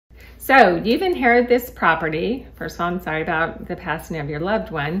So you've inherited this property. First of all, I'm sorry about the passing of your loved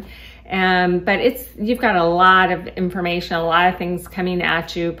one. But you've got a lot of information, a lot of things coming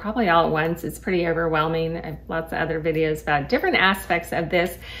at you, probably all at once. It's pretty overwhelming. I have lots of other videos about different aspects of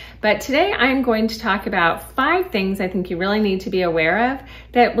this. But today I'm going to talk about 5 things I think you really need to be aware of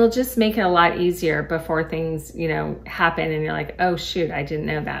that will just make it a lot easier before things, happen and you're like, oh shoot, I didn't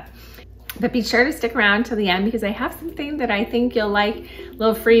know that. But be sure to stick around till the end because I have something that I think you'll like, a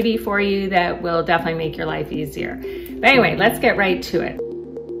little freebie for you that will definitely make your life easier. But anyway, let's get right to it.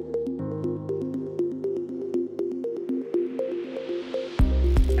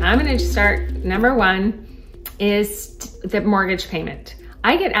 I'm going to start, number 1 is the mortgage payment.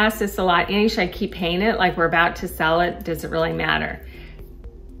 I get asked this a lot, Annie, should I keep paying it like we're about to sell it? Does it really matter?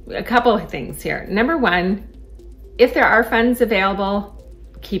 A couple of things here. Number 1, if there are funds available,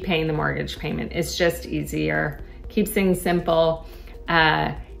 keep paying the mortgage payment. It's just easier, keeps things simple.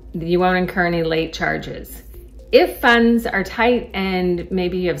 You won't incur any late charges. If funds are tight and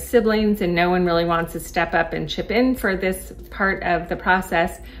maybe you have siblings and no one really wants to step up and chip in for this part of the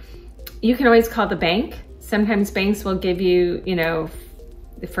process, you can always call the bank. Sometimes banks will give you,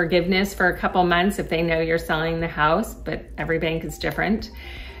 forgiveness for a couple months if they know you're selling the house, but every bank is different.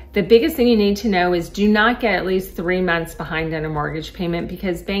 The biggest thing you need to know is do not get at least 3 months behind on a mortgage payment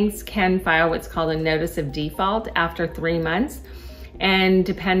because banks can file what's called a notice of default after 3 months. And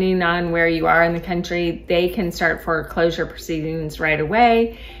depending on where you are in the country, they can start foreclosure proceedings right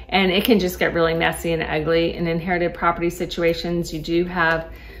away. And it can just get really messy and ugly. In inherited property situations, you do have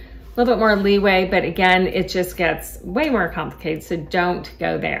a little bit more leeway, but again, it just gets way more complicated. So don't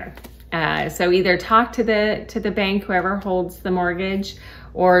go there. So either talk to the bank, whoever holds the mortgage,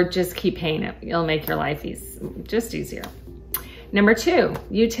 or just keep paying it. It'll make your life just easier. Number 2,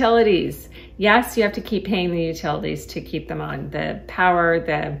 utilities. Yes, you have to keep paying the utilities to keep them on. The power,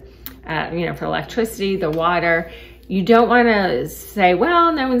 for electricity, the water. You don't want to say,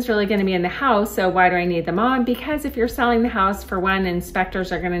 well, no one's really going to be in the house, so why do I need them on? Because if you're selling the house, for one,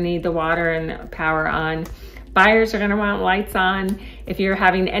 inspectors are going to need the water and power on. Buyers are going to want lights on. If you're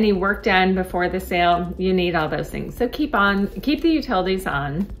having any work done before the sale, you need all those things. So keep the utilities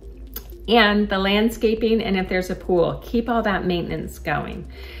on, and the landscaping, and if there's a pool, keep all that maintenance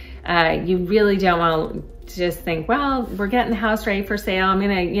going. You really don't want to just think, well, we're getting the house ready for sale. I'm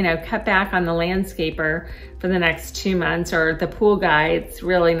going to, cut back on the landscaper for the next 2 months, or the pool guy. It's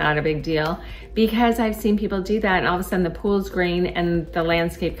really not a big deal because I've seen people do that and all of a sudden the pool's green and the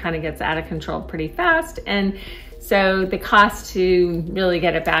landscape kind of gets out of control pretty fast. And so the cost to really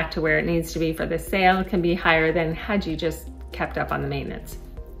get it back to where it needs to be for the sale can be higher than had you just kept up on the maintenance.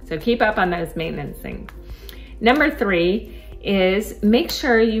 So keep up on those maintenance things. Number 3 is make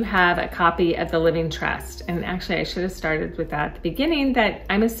sure you have a copy of the living trust. And actually I should have started with that at the beginning, that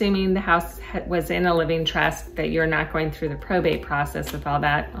I'm assuming the house was in a living trust, that you're not going through the probate process with all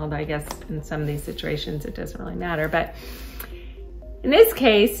that, although I guess in some of these situations it doesn't really matter. But in this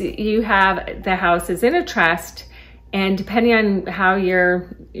case, you have the house is in a trust, and depending on how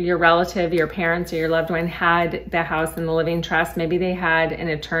your relative, your parents or your loved one had the house in the living trust, maybe they had an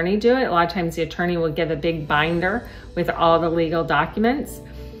attorney do it. A lot of times the attorney will give a big binder with all the legal documents.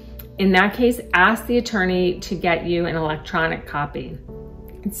 In that case, ask the attorney to get you an electronic copy.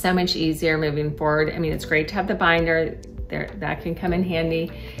 It's so much easier moving forward. I mean, it's great to have the binder there. That can come in handy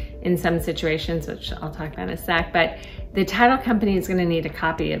in some situations, which I'll talk about in a sec, but the title company is going to need a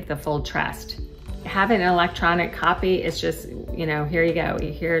copy of the full trust. Having an electronic copy is just, here you go.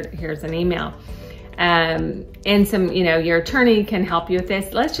 Here's an email. And some, your attorney can help you with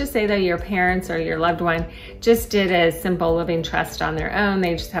this. Let's just say that your parents or your loved one just did a simple living trust on their own.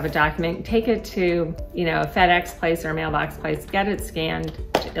 They just have a document. Take it to, a FedEx place or a mailbox place. Get it scanned.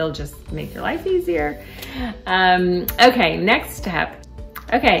 It'll just make your life easier. Okay, next step.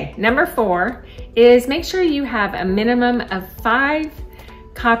 Okay, number 4 is make sure you have a minimum of 5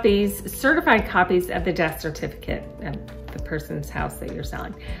 copies, certified copies of the death certificate of the person's house that you're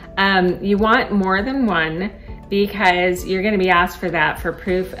selling. You want more than one because you're going to be asked for that for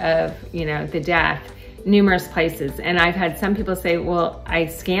proof of, the death numerous places. And I've had some people say, well, I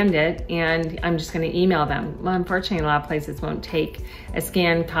scanned it and I'm just going to email them. Well, unfortunately, a lot of places won't take a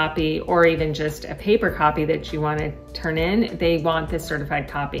scanned copy or even just a paper copy that you want to turn in. They want the certified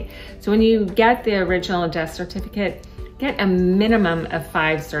copy. So when you get the original death certificate, get a minimum of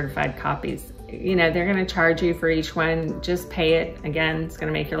 5 certified copies. They're going to charge you for each one. Just pay it. Again, it's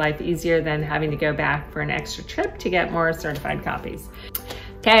going to make your life easier than having to go back for an extra trip to get more certified copies.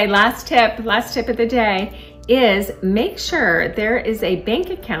 Okay, last tip of the day is make sure there is a bank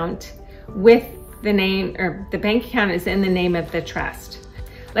account with the name, or the bank account is in the name of the trust.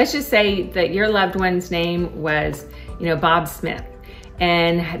 let's just say that your loved one's name was, Bob Smith,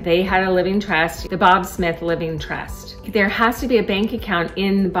 and they had a living trust, the Bob Smith Living Trust. There has to be a bank account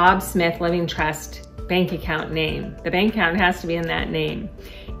in the Bob Smith Living Trust bank account name. The bank account has to be in that name.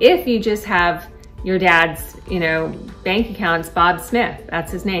 If you just have your dad's, bank account's Bob Smith,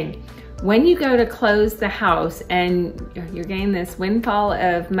 that's his name. When you go to close the house and you're getting this windfall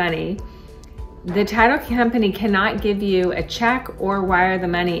of money, the title company cannot give you a check or wire the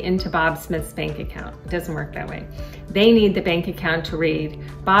money into Bob Smith's bank account. It doesn't work that way. They need the bank account to read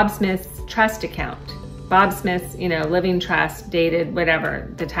Bob Smith's trust account. Bob Smith's, living trust, dated,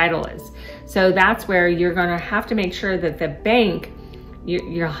 whatever the title is. So that's where you're gonna have to make sure that the bank,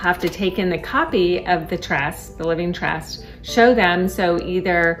 you'll have to take in the copy of the trust, the living trust, show them, so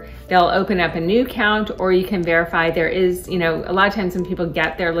either they'll open up a new account or you can verify there is, a lot of times when people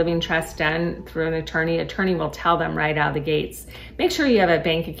get their living trust done through an attorney will tell them right out of the gates, make sure you have a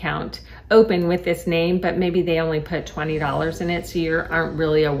bank account open with this name, but maybe they only put $20 in it, so you aren't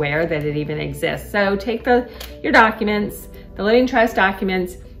really aware that it even exists. So take your documents, the living trust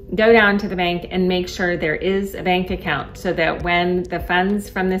documents, go down to the bank and make sure there is a bank account so that when the funds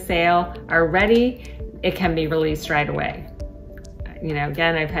from the sale are ready, it can be released right away.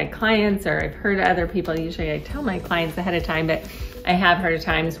 Again, I've had clients, or I've heard other people, usually I tell my clients ahead of time, but I have heard of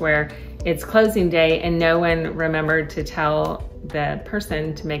times where it's closing day and no one remembered to tell the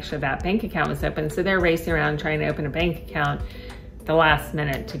person to make sure that bank account was open. So they're racing around trying to open a bank account the last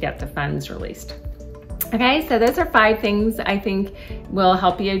minute to get the funds released. Okay, so those are 5 things I think will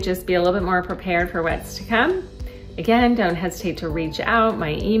help you just be a little bit more prepared for what's to come. Again, don't hesitate to reach out,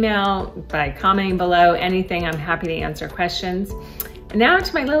 my email, by commenting below, anything. I'm happy to answer questions. And now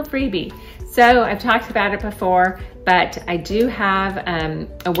to my little freebie. So I've talked about it before, but I do have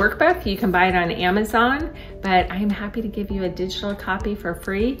a workbook. You can buy it on Amazon, but I'm happy to give you a digital copy for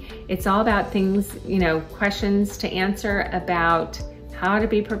free. It's all about things, questions to answer about how to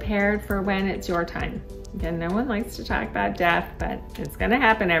be prepared for when it's your time. Again, no one likes to talk about death, but it's gonna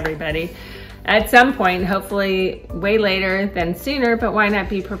happen, everybody. At some point, hopefully way later than sooner, but why not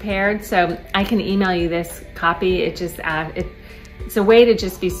be prepared? So I can email you this copy. It's a way to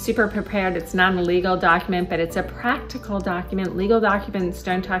just be super prepared. It's not a legal document, but it's a practical document. Legal documents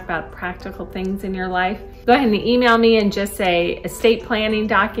don't talk about practical things in your life. Go ahead and email me and just say estate planning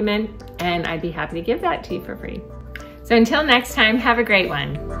document, and I'd be happy to give that to you for free. So until next time, have a great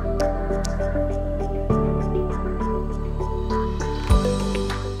one.